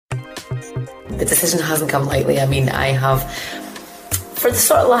The decision hasn't come lightly. I mean, I have, for the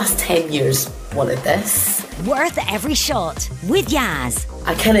sort of last 10 years, wanted this. Worth every shot with Yazz.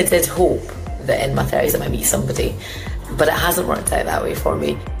 I kind of did hope that in my 30s I might meet somebody, but it hasn't worked out that way for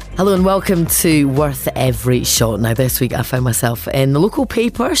me. Hello and welcome to Worth Every Shot. Now this week I found myself in the local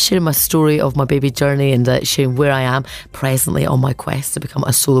paper sharing my story of my baby journey and sharing where I am presently on my quest to become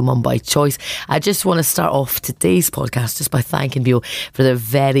a solo mum by choice. I just want to start off today's podcast just by thanking people for their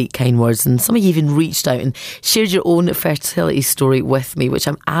very kind words, and some of you even reached out and shared your own fertility story with me, which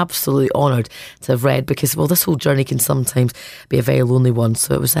I'm absolutely honoured to have read, because well, this whole journey can sometimes be a very lonely one.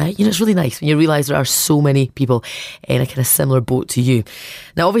 So it was it's really nice when you realise there are so many people in a kind of similar boat to you.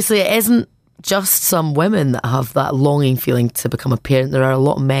 Now obviously it isn't just some women that have that longing feeling to become a parent. There are a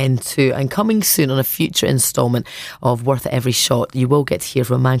lot of men too. And coming soon on a future instalment of Worth Every Shot, you will get to hear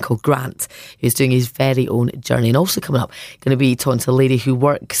from a man called Grant, who's doing his very own journey. And also coming up, going to be talking to a lady who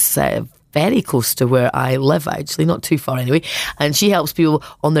works very close to where I live, actually, not too far anyway, and she helps people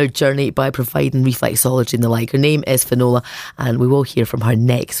on their journey by providing reflexology and the like. Her name is Finola, and we will hear from her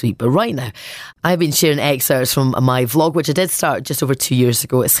next week. But right now, I've been sharing excerpts from my vlog, which I did start just over 2 years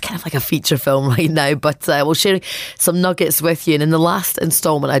ago. It's kind of like a feature film right now, but we'll share some nuggets with you. And in the last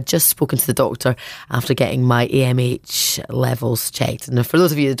instalment, I'd just spoken to the doctor after getting my AMH levels checked. And for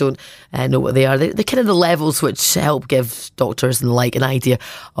those of you that don't know what they are, they're kind of the levels which help give doctors and the like an idea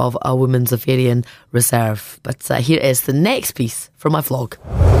of a woman's ovarian reserve. But here is the next piece from my vlog.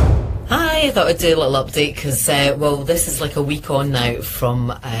 Hi, I thought I'd do a little update because, this is like a week on now from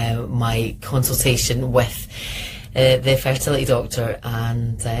my consultation with the fertility doctor,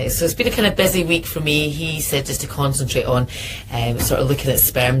 and so it's been a kind of busy week for me. He said just to concentrate on sort of looking at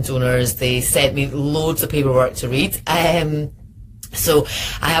sperm donors. They sent me loads of paperwork to read. So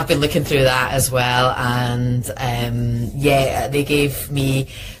I have been looking through that as well, and they gave me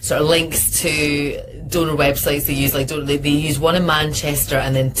sort of links to donor websites they use. Like they use one in Manchester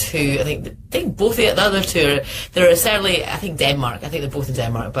and then two. I think both the other two are certainly, I think Denmark. I think they're both in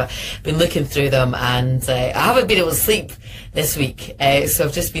Denmark. But been looking through them, and I haven't been able to sleep this week. So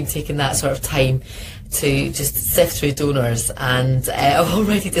I've just been taking that sort of time to just sift through donors, and I've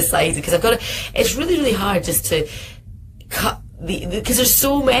already decided, because it's really, really hard just to cut. Because there's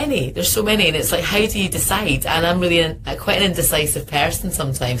so many, and it's like, how do you decide? And I'm really quite an indecisive person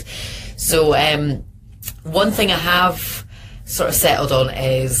sometimes. So one thing I have sort of settled on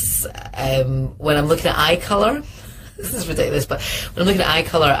is when I'm looking at eye colour. This is ridiculous, but when I'm looking at eye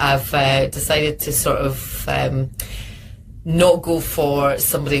colour, I've decided to sort of not go for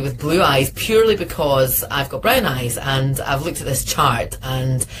somebody with blue eyes, purely because I've got brown eyes, and I've looked at this chart,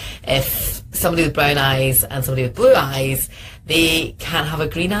 and if somebody with brown eyes and somebody with blue eyes, they can't have a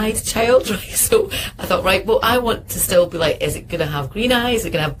green-eyed child, right? So I thought, right, well, I want to still be like, is it going to have green eyes? Is it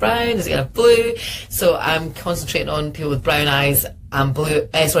going to have brown? Is it going to have blue? So I'm concentrating on people with brown eyes and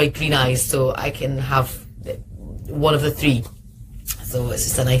green eyes, so I can have one of the three. So it's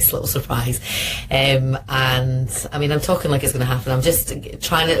just a nice little surprise. And I mean, I'm talking like it's going to happen. I'm just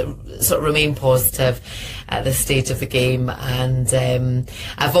trying to sort of remain positive at this stage of the game. And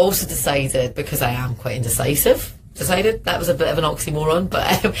I've also decided, because I am quite indecisive, that was a bit of an oxymoron, but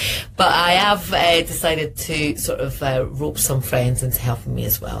I have decided to sort of rope some friends into helping me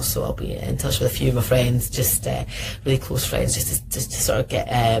as well. So I'll be in touch with a few of my friends, just really close friends, just to sort of get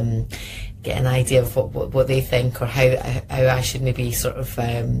an idea of what they think, or how I should maybe sort of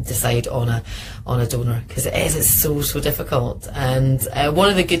decide on a donor, because it's so difficult. And one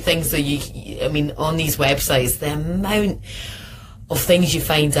of the good things that on these websites, the amount of things you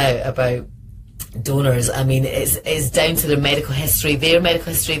find out about donors, I mean, it's down to their medical history, their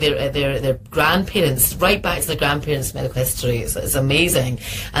grandparents, right back to the grandparents' medical history. It's amazing.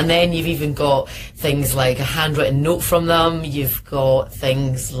 And then you've even got things like a handwritten note from them. You've got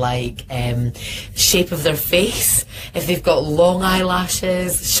things like shape of their face, if they've got long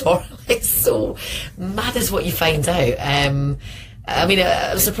eyelashes, short. It's so mad is what you find out. I mean,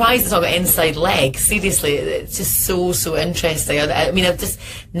 I'm surprised it's not got inside legs. Seriously, it's just so interesting. I mean, I've just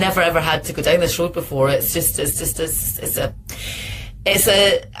never ever had to go down this road before. It's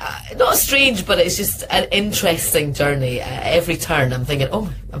not strange, but it's just an interesting journey. Every turn, I'm thinking,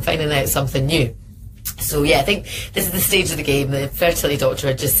 oh, I'm finding out something new. So yeah, I think this is the stage of the game. The fertility doctor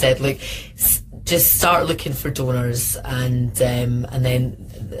had just said, look, just start looking for donors, and then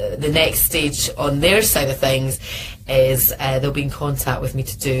the next stage on their side of things is they'll be in contact with me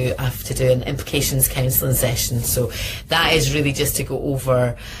to do an implications counselling session. So that is really just to go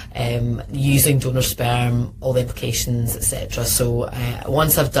over using donor sperm, all the implications, etc. So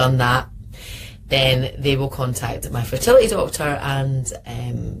once I've done that, then they will contact my fertility doctor, and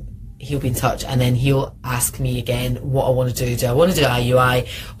he'll be in touch, and then he'll ask me again what I want to do. Do I want to do IUI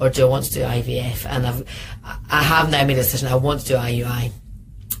or do I want to do IVF? And I have now made a decision. I want to do IUI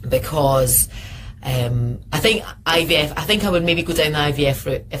because I think IVF, I think I would maybe go down the IVF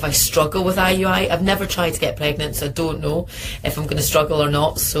route if I struggle with IUI. I've never tried to get pregnant, so I don't know if I'm going to struggle or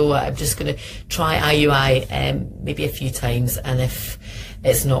not. So I'm just going to try IUI maybe a few times, and if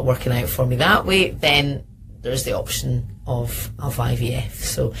it's not working out for me that way, then there's the option of IVF.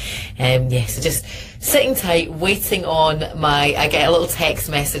 So so just sitting tight, waiting on I get a little text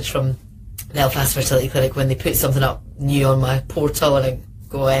message from the Belfast Fertility Clinic when they put something up new on my portal, and I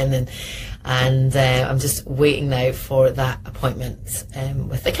go in and I'm just waiting now for that appointment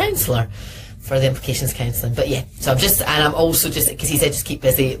with the counsellor for the implications counselling. But yeah, so I'm also just, because he said just keep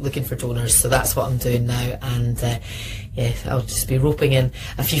busy looking for donors, so that's what I'm doing now. And I'll just be roping in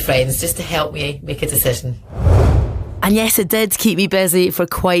a few friends just to help me make a decision. And yes, it did keep me busy for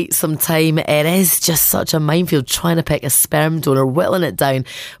quite some time. It is just such a minefield trying to pick a sperm donor. Whittling it down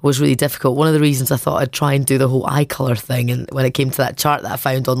was really difficult. One of the reasons I thought I'd try and do the whole eye colour thing, and when it came to that chart that I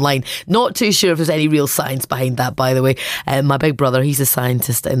found online, not too sure if there's any real science behind that, by the way. My big brother, he's a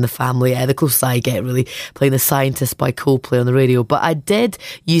scientist in the family. The closest I get, really, playing the scientist by Coldplay on the radio. But I did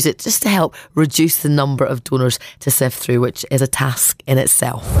use it just to help reduce the number of donors to sift through, which is a task in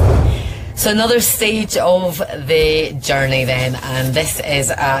itself. So another stage of the journey then, and this is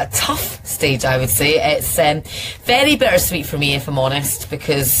a tough stage, I would say. It's very bittersweet for me, if I'm honest,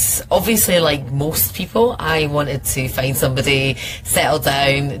 because obviously, like most people, I wanted to find somebody, settle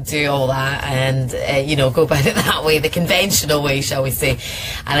down, do all that, and go about it that way, the conventional way, shall we say.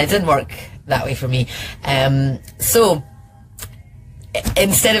 And it didn't work that way for me. So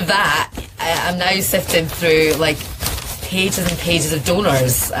instead of that, I'm now sifting through like pages and pages of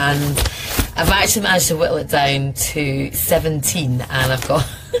donors, and I've actually managed to whittle it down to 17, and I've got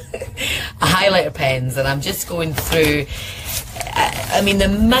highlighter pens, and I'm just going through. I mean, the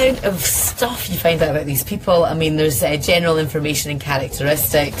amount of stuff you find out about these people. I mean, there's general information and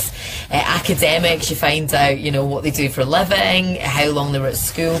characteristics, academics. You find out, what they do for a living, how long they were at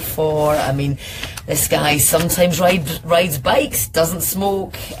school for. I mean, this guy sometimes rides bikes, doesn't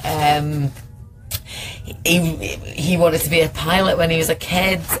smoke. He wanted to be a pilot when he was a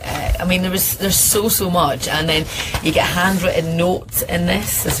kid. I mean, there's so much, and then you get handwritten notes in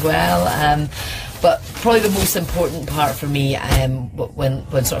this as well. But probably the most important part for me,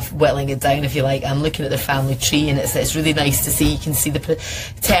 when sort of whittling it down, if you like, I'm looking at their family tree, and it's really nice to see. You can see the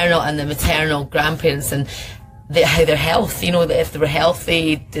paternal and the maternal grandparents and how their health. If they were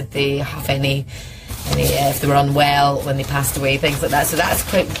healthy, did they have any if they were unwell when they passed away, things like that. So that's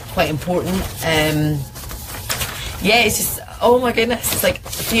quite important. It's just, oh my goodness, it's like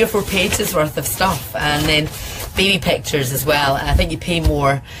 3 or 4 pages worth of stuff, and then baby pictures as well. And I think you pay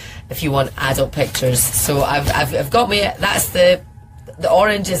more if you want adult pictures. So I've got me. That's the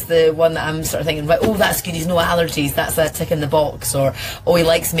orange is the one that I'm sort of thinking, right, oh, that's good, he's no allergies, that's a tick in the box. Or, oh, he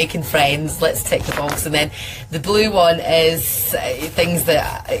likes making friends, let's tick the box. And then the blue one is things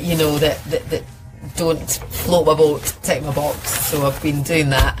that that don't float my boat, tick my box. So I've been doing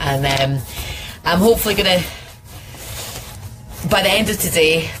that, and I'm hopefully gonna, by the end of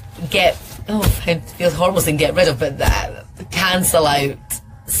today, it feels horrible saying get rid of, but cancel out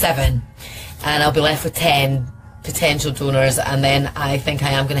 7, and I'll be left with 10 potential donors. And then I think I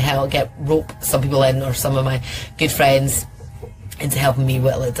am going to rope some people in, or some of my good friends, into helping me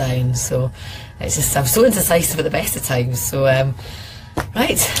whittle it down. So it's just, I'm so indecisive at the best of times. So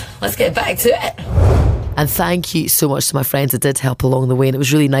right, let's get back to it. And thank you so much to my friends that did help along the way, and it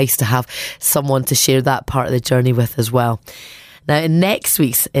was really nice to have someone to share that part of the journey with as well. Now, in next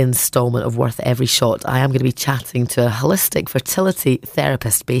week's instalment of Worth Every Shot, I am going to be chatting to a holistic fertility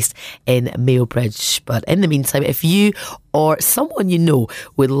therapist based in Mailbridge. But in the meantime, if you or someone you know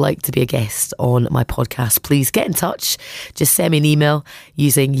would like to be a guest on my podcast, please get in touch. Just send me an email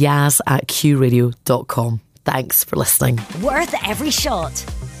using yazz@qradio.com. Thanks for listening. Worth Every Shot.